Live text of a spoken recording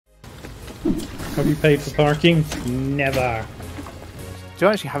Have you paid for parking? Never. Do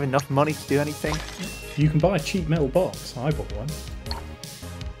I actually have enough money to do anything? You can buy a cheap metal box. I bought one.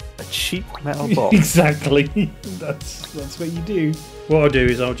 A cheap metal box? Exactly. That's what you do. What I'll do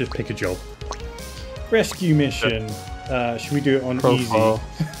is I'll just pick a job. Rescue mission. Should we do it on Profile.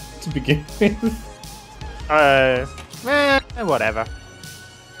 easy to begin with? Whatever.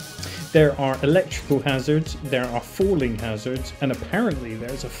 There are electrical hazards, there are falling hazards, and apparently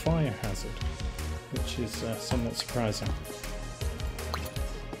there's a fire hazard, which is somewhat surprising.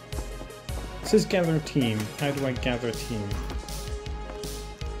 It says gather a team. How do I gather a team?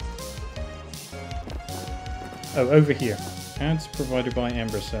 Oh, over here. Ads provided by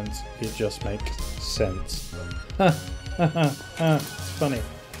Embr Sense. It just makes sense. Ha ha ha ha. It's funny.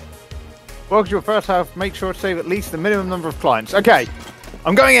 Welcome to your first half. Make sure to save at least the minimum number of clients. Okay,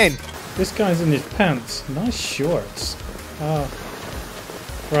 I'm going in. This guy's in his pants. Nice shorts. Oh.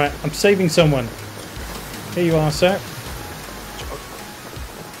 Right, I'm saving someone. Here you are, sir.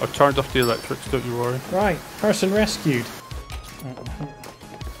 I've turned off the electrics, don't you worry. Right, person rescued.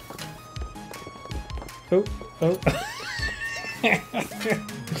 Oh, oh.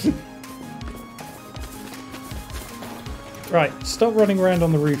 Right, stop running around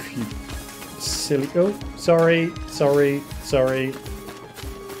on the roof, you silly. Oh, sorry.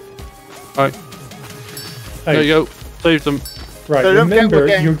 Alright. There you go. Saved them. Right, So remember,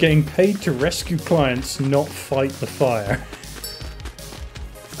 you're getting paid to rescue clients, not fight the fire.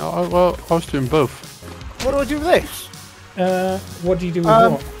 Oh, well, I was doing both. What do I do with this? What do you do with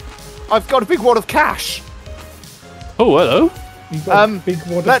what? I've got a big wad of cash. Oh, hello. You've got a big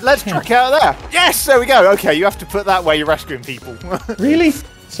wad of Let's cash. truck it out of there. Yes, there we go. Okay, you have to put that where you're rescuing people. Really?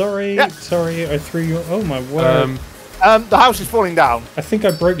 Sorry, Yep. sorry, I threw you. Oh my word. The house is falling down. I think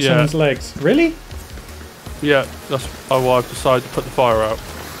I broke someone's legs. Really? Yeah, that's why I've decided to put the fire out.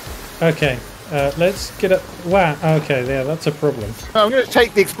 Okay, let's get up. Wow, okay, yeah, that's a problem. I'm going to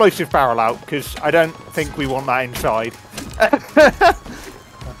take the explosive barrel out because I don't think we want that inside.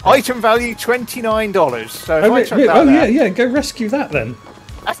 Item value $29. So if I chuck that there, yeah, go rescue that then.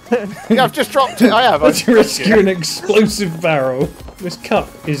 yeah, I've just dropped it. I have. Let's rescue an explosive barrel. This cup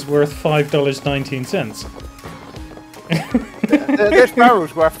is worth $5.19. This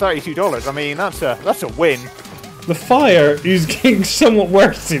barrel's worth $32. I mean, that's a win. The fire is getting somewhat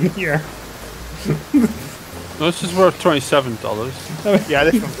worse in here. No, this is worth $27. Yeah,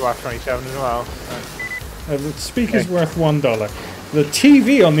 this one's worth $27 as well. The speaker's worth $1. The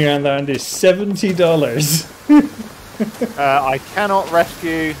TV on the other hand is $70. I cannot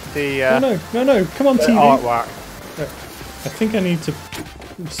rescue the. No, come on, the TV. artwork. I think I need to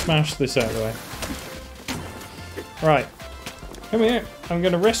smash this out of the way. Right. Come here. I'm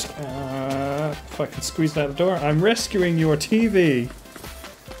going to rescue... if I can squeeze that out the door. I'm rescuing your TV.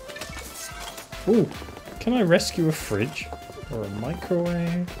 Ooh. Can I rescue a fridge? Or a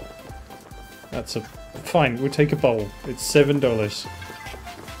microwave? That's a... Fine, we'll take a bowl. It's $7.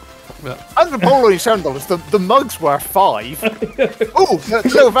 Yeah. And the bowl only $7. The mug's worth $5. Oh, the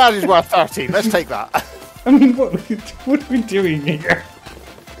little vase is worth $13. Let's take that. I mean, what are we doing here?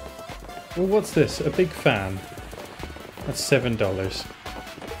 Well, what's this? A big fan. That's $7.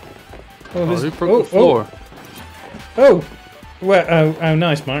 Oh, who broke the floor? Oh! Well, oh,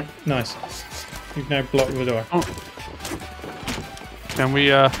 nice, Mark. Nice. You've now blocked the door. Oh. Can we,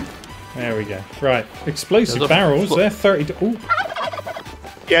 There we go. Right. Explosive Yeah, barrels, they're 30... Ooh.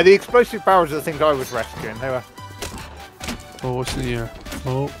 Yeah, the explosive barrels are the things I was rescuing. They were... Oh, what's in here?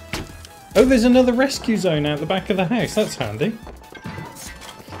 Oh. Oh, there's another rescue zone out the back of the house. That's handy.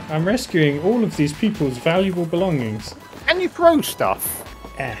 I'm rescuing all of these people's valuable belongings. Can you throw stuff?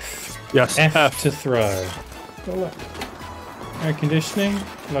 F. Yes, F to throw. Oh, look. Air conditioning.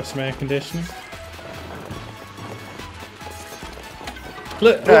 Love some air conditioning.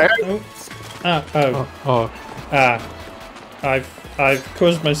 Look. I've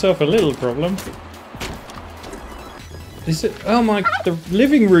caused myself a little problem. Is it? Oh my! The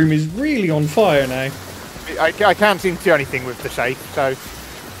living room is really on fire now. I can't seem to do anything with the safe, so...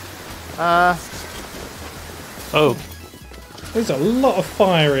 Oh. There's a lot of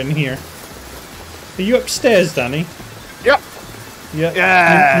fire in here. Are you upstairs, Danny? Yep.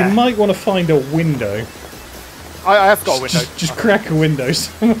 Yeah. You might want to find a window. I have got a window. Just crack a window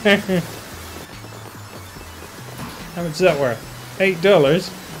somewhere. How much is that worth? $8?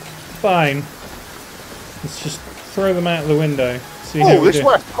 Fine. Let's just throw them out of the window. See how Oh, we this is do.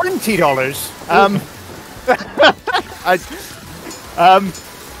 worth $20.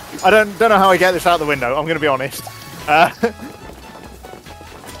 I don't know how I get this out the window. I'm going to be honest.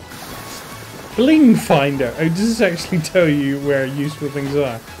 Bling finder. Oh, does this actually tell you where useful things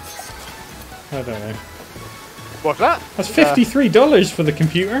are? I don't know. What's that? That's $53 for the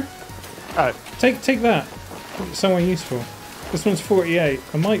computer. Oh. Take that. Somewhere useful. This one's 48.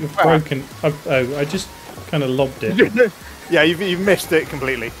 I might have broken. I just kind of lobbed it. Yeah, you've missed it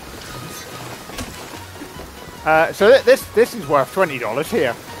completely. So this is worth $20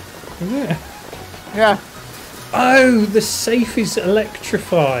 here. Is it? Yeah. Oh, the safe is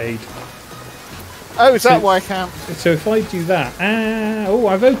electrified. Oh, is that why I can't? So if I do that, oh,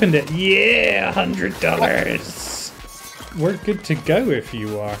 I've opened it. Yeah, $100. We're good to go if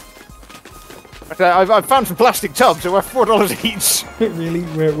you are. I've found some plastic tubs. They're worth $4 each. Really,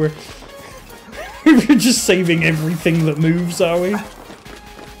 we're just saving everything that moves, are we?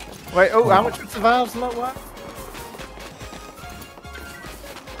 Wait, how much was the valves and that worth?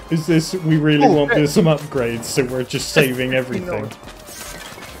 Is this? We really want some upgrades, so we're just saving everything.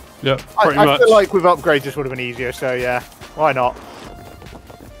 Yeah, pretty I much. feel like with upgrades this would have been easier, so yeah, why not?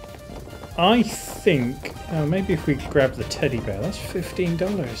 I think maybe if we grab the teddy bear, that's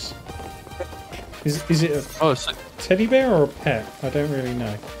 $15. Is it a teddy bear or a pet? I don't really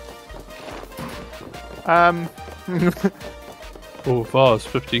know. Oh, vase,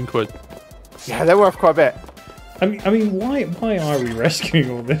 15 quid. Yeah, they're worth quite a bit. I mean, why are we rescuing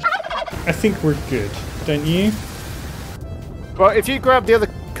all this? I think we're good, don't you? Well, if you grab the other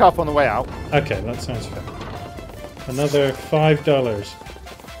cup on the way out. Okay, that sounds fair. Another $5.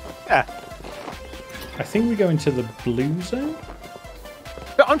 Yeah. I think we go into the blue zone.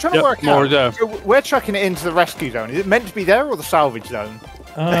 But I'm trying to work more out. there. So we're trucking it into the rescue zone. Is it meant to be there or the salvage zone?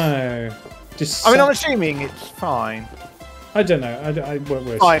 Oh, just. I mean, I'm assuming it's fine. I don't know.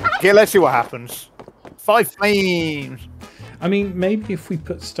 We're Fine. Okay, let's see what happens. 5 flames. I mean, maybe if we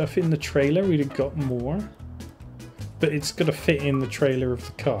put stuff in the trailer, we'd have got more. But it's got to fit in the trailer of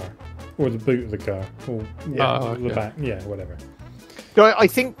the car, or the boot of the car, or the back. Yeah, whatever. So I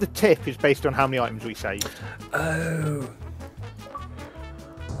think the tip is based on how many items we save. Oh.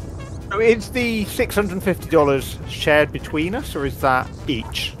 So is the $650 shared between us, or is that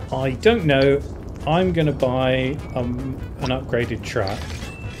each? I don't know. I'm going to buy an upgraded truck,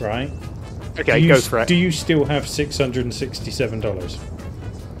 right? Okay, go for it. Do you still have $667?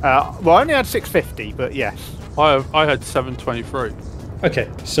 Well, I only had $650, but yes. I had 723. Okay,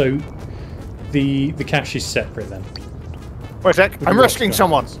 so the cash is separate then. Wait a sec. I'm rescuing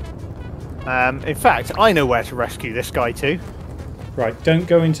someone. In fact, I know where to rescue this guy too. Right, don't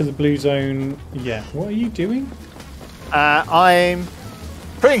go into the blue zone yet. What are you doing? I'm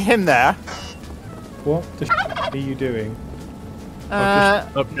putting him there. What the are you doing?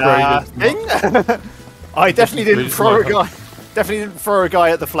 Upgraded. I definitely didn't throw a guy. Definitely didn't throw a guy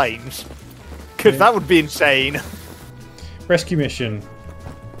at the flames, because that would be insane. Rescue mission.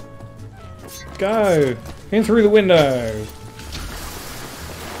 Go in through the window.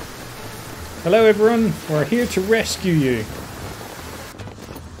 Hello, everyone. We're here to rescue you.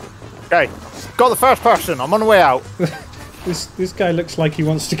 Okay, got the first person. I'm on the way out. This guy looks like he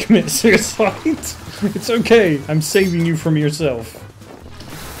wants to commit suicide. It's okay. I'm saving you from yourself.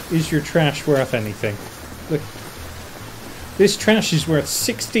 Is your trash worth anything? Look. This trash is worth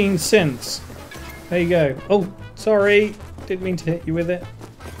 16 cents. There you go. Oh, sorry. Didn't mean to hit you with it.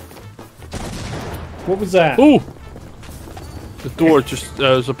 What was that? Oh! The door just,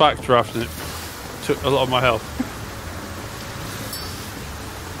 there was a backdraft and it took a lot of my health.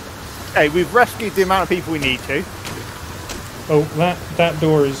 Hey, we've rescued the amount of people we need to. Oh, that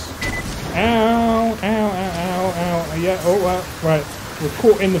door is... Ow, ow, ow, ow, ow. Yeah, oh, right. We're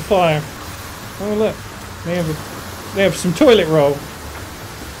caught in the fire. Oh, look. They have some toilet roll.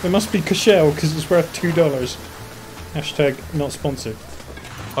 It must be Cashel because it's worth $2. Hashtag not sponsored.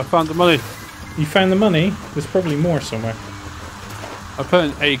 I found the money. You found the money? There's probably more somewhere. I put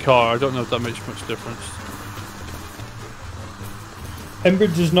in a car. I don't know if that makes much difference.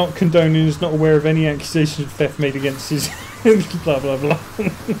 Embr does not condone and is not aware of any accusation of theft made against his... blah, blah, blah.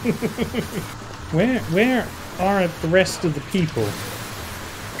 Where are the rest of the people?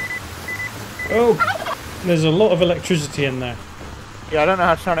 Oh, there's a lot of electricity in there. Yeah, I don't know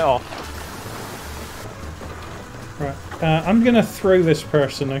how to turn it off. Right, I'm gonna throw this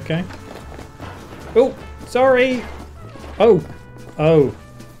person, okay? Oh, sorry! Oh.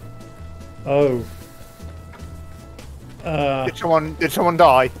 Did someone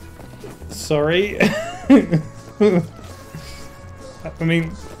die? Sorry. I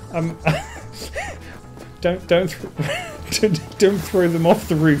mean, don't throw them off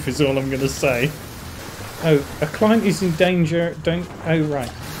the roof is all I'm gonna say. Oh, a client is in danger. Don't. Oh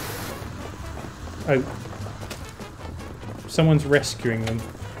right. Oh, someone's rescuing them.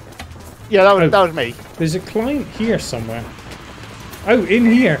 Yeah, that was me. There's a client here somewhere. Oh, in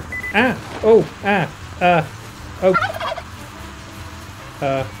here. Ah! Oh! Ah! Oh!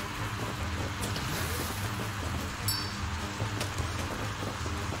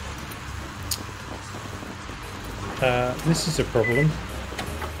 This is a problem.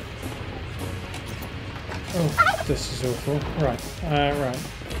 Oh, this is awful. Right, right.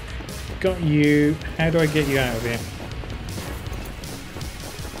 Got you. How do I get you out of here?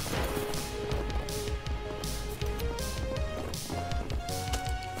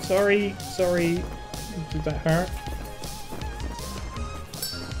 Sorry, sorry. Did that hurt?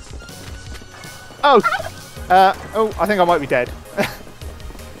 Oh! Oh, I think I might be dead.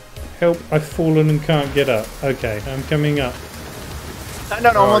 Help, I've fallen and can't get up. Okay, I'm coming up. No,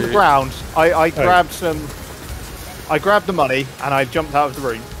 I'm on the ground. I grabbed some... I grabbed the money and I jumped out of the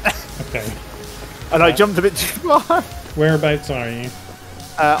room. Okay. And I jumped a bit too far. Whereabouts are you?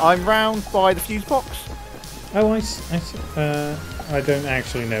 I'm round by the fuse box. Oh, I don't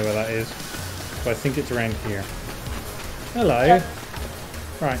actually know where that is. But I think it's around here. Hello. Yeah.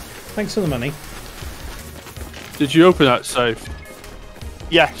 Right, thanks for the money. Did you open that safe?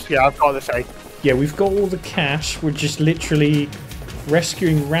 Yes, yeah, I've got the safe. Yeah, we've got all the cash. We're just literally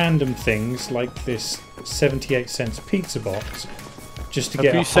rescuing random things like this 78-cent pizza box just to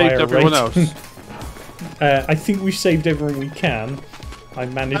get a higher saved everyone rating. else? I think we've saved everyone we can. I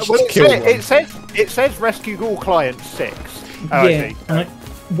managed Well, to kill one. It says rescue all clients 6. Yeah,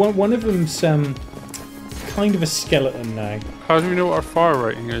 one of them's kind of a skeleton now. How do we know what our fire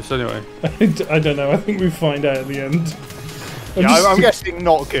rating is anyway? I don't know. I think we find out at the end. I'm guessing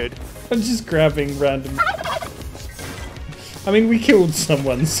not good. I'm just grabbing random. I mean, we killed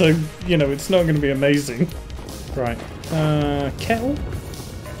someone, so you know it's not going to be amazing. Right. Kettle.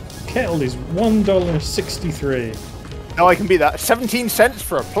 Kettle is $1.63. No, I can beat that. 17 cents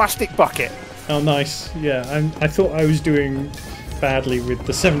for a plastic bucket. Oh, nice. Yeah, I thought I was doing badly with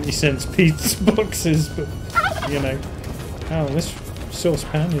the 70-cent pizza boxes, but you know. Oh, this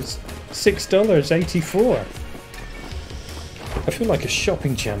saucepan is $6.84. I feel like a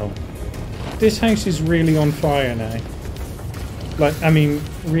shopping channel. This house is really on fire now. Like, I mean,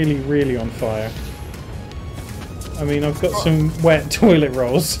 really, really on fire. I mean, I've got some wet toilet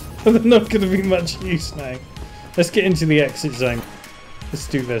rolls, but they're not going to be much use now. Let's get into the exit zone. Let's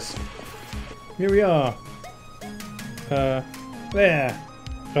do this. Here we are. There.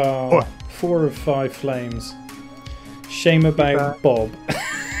 Oh, 4 of 5 flames. Shame about Bob.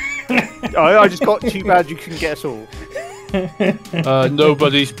 I just got too bad you couldn't get us all.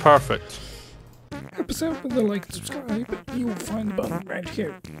 Nobody's perfect. Episode with a like and subscribe. You will find the button right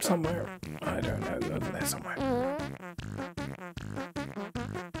here somewhere. I don't know, over there somewhere.